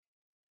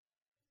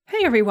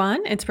Hey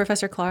everyone, it's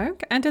Professor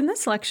Clark, and in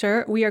this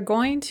lecture, we are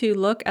going to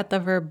look at the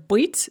verb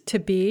быть, to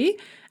be,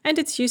 and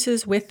its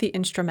uses with the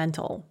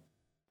instrumental.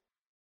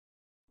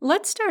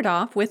 Let's start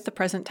off with the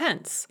present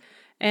tense.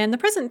 And the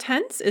present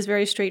tense is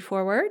very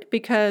straightforward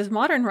because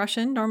modern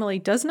Russian normally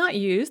does not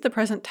use the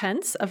present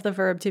tense of the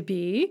verb to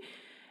be,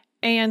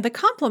 and the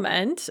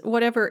complement,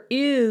 whatever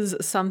is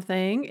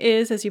something,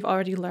 is, as you've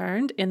already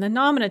learned, in the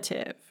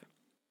nominative.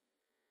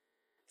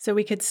 So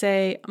we could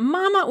say,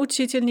 Mama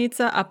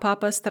учительница, а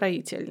папа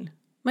строитель.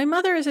 My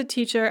mother is a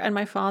teacher and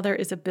my father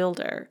is a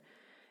builder.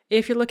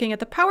 If you're looking at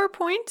the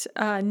PowerPoint,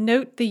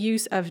 note the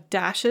use of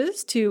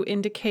dashes to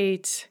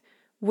indicate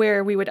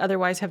where we would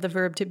otherwise have the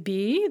verb to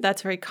be.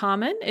 That's very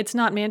common. It's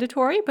not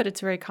mandatory, but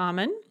it's very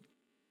common.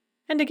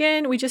 And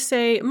again, we just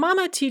say,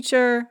 Mama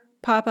teacher,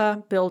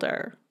 Papa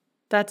builder.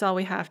 That's all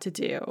we have to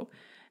do.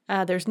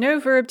 There's no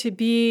verb to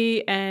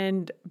be,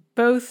 and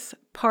both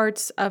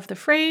parts of the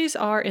phrase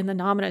are in the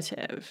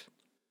nominative.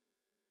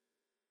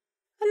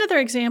 Another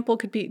example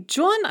could be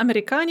John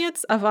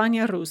Amerikanец, a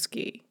Vanya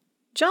Ruski.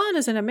 John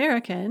is an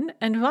American,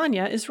 and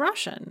Vanya is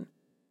Russian.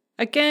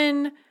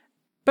 Again,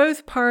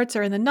 both parts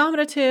are in the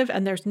nominative,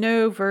 and there's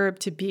no verb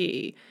to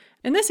be.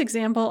 In this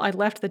example, I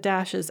left the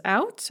dashes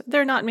out.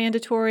 They're not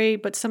mandatory,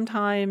 but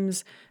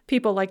sometimes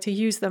people like to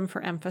use them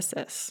for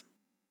emphasis.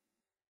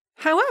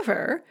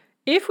 However,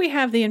 if we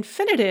have the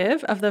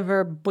infinitive of the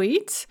verb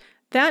быть,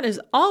 that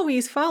is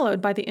always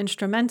followed by the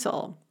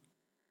instrumental.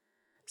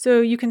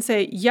 So you can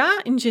say,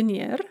 Я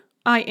инженер,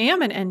 I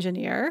am an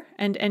engineer,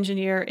 and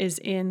engineer is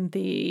in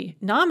the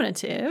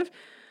nominative.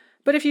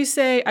 But if you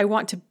say, I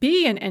want to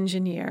be an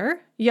engineer,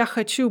 Я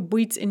хочу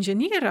быть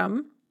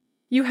инженером,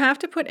 you have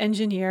to put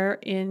engineer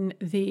in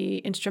the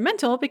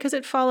instrumental because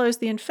it follows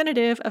the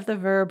infinitive of the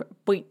verb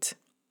быть.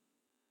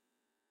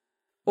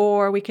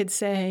 Or we could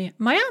say,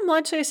 Моя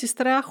младшая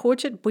сестра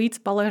хочет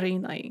быть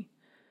балериной.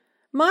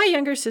 My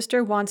younger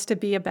sister wants to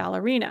be a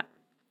ballerina.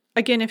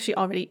 Again, if she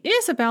already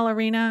is a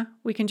ballerina,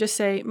 we can just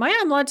say,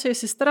 Моя младшая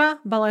сестра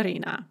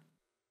балерина.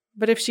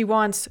 But if she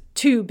wants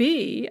to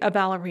be a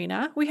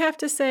ballerina, we have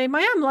to say,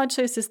 Моя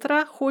младшая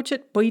сестра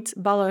хочет быть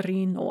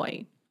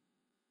балериной.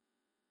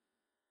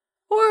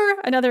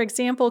 Or another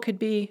example could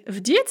be, В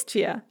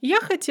детстве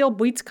я хотел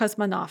быть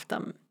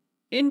космонавтом.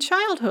 In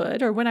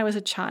childhood, or when I was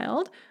a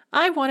child,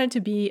 I wanted to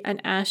be an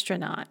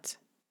astronaut.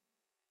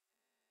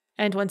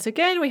 And once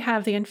again, we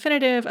have the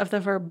infinitive of the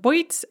verb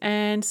быть,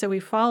 and so we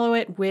follow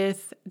it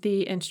with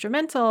the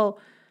instrumental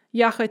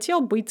Я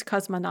хотел быть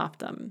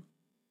космонавтом.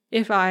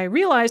 If I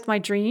realized my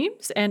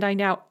dreams and I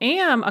now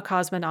am a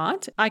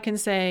cosmonaut, I can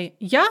say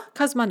Я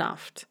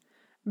космонавт.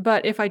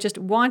 But if I just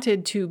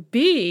wanted to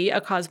be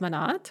a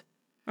cosmonaut,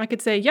 I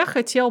could say Я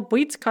хотел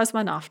быть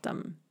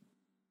космонавтом.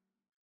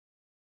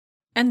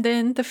 And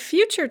then the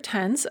future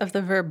tense of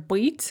the verb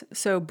быть,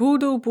 so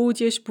буду,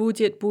 будешь,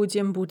 будет,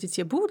 будем,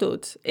 будете,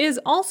 будут, is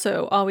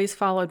also always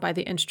followed by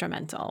the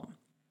instrumental.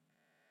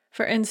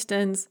 For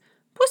instance,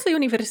 после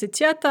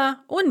университета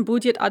он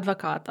будет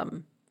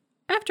адвокатом.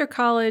 After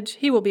college,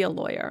 he will be a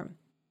lawyer.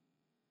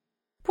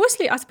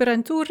 После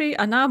аспирантуры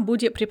она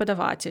будет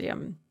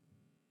преподавателем.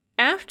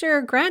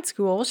 After grad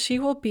school, she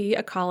will be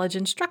a college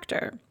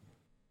instructor.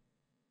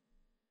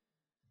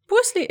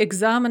 После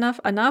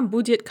экзаменов она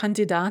будет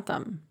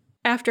кандидатом.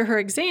 After her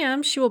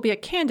exam, she will be a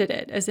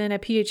candidate, as in a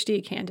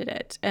PhD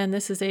candidate. And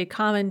this is a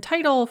common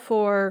title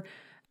for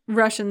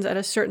Russians at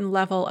a certain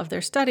level of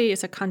their study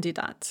is a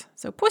кандидат.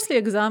 So, после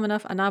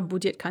экзаменов она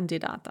будет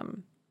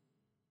кандидатом.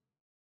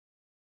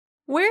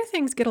 Where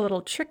things get a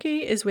little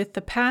tricky is with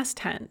the past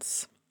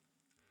tense.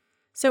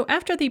 So,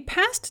 after the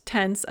past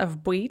tense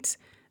of быть,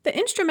 the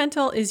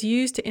instrumental is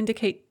used to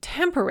indicate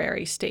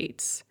temporary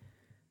states.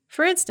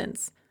 For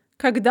instance,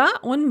 когда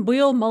он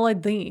был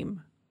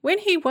молодым. When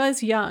he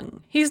was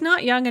young. He's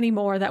not young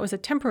anymore. That was a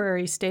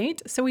temporary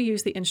state, so we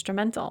use the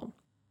instrumental.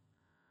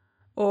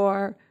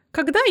 Or,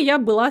 когда я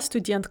была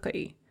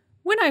студенткой.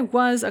 When I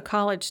was a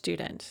college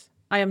student.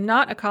 I am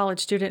not a college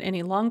student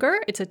any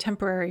longer. It's a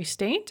temporary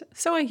state,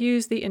 so I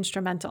use the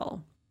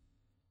instrumental.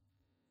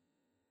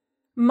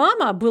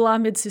 Мама была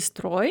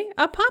медсестрой,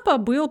 а папа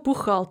был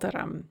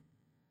бухгалтером.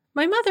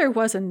 My mother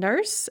was a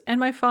nurse, and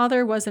my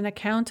father was an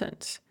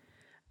accountant.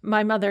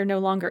 My mother no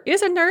longer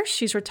is a nurse,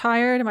 she's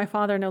retired. My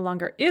father no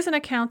longer is an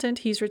accountant,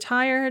 he's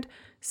retired,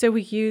 so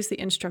we use the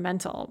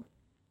instrumental.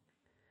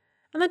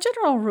 And the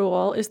general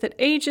rule is that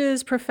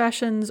ages,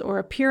 professions, or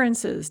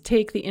appearances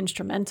take the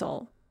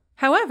instrumental.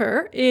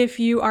 However,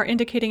 if you are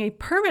indicating a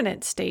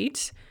permanent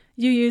state,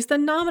 you use the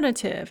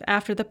nominative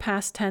after the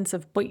past tense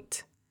of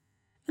быть.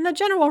 And the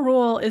general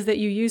rule is that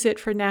you use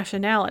it for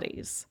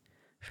nationalities.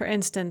 For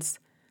instance,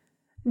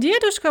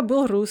 Дедушка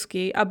был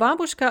русский, а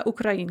бабушка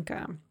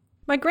украинка.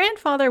 My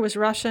grandfather was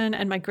Russian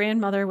and my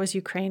grandmother was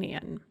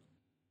Ukrainian.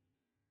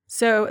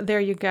 So there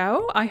you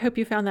go. I hope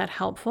you found that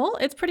helpful.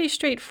 It's pretty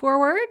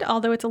straightforward,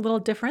 although it's a little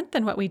different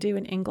than what we do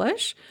in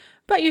English,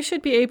 but you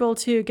should be able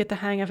to get the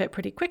hang of it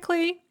pretty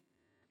quickly.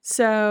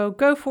 So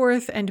go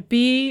forth and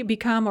be,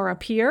 become, or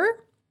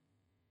appear,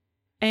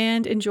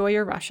 and enjoy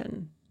your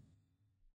Russian.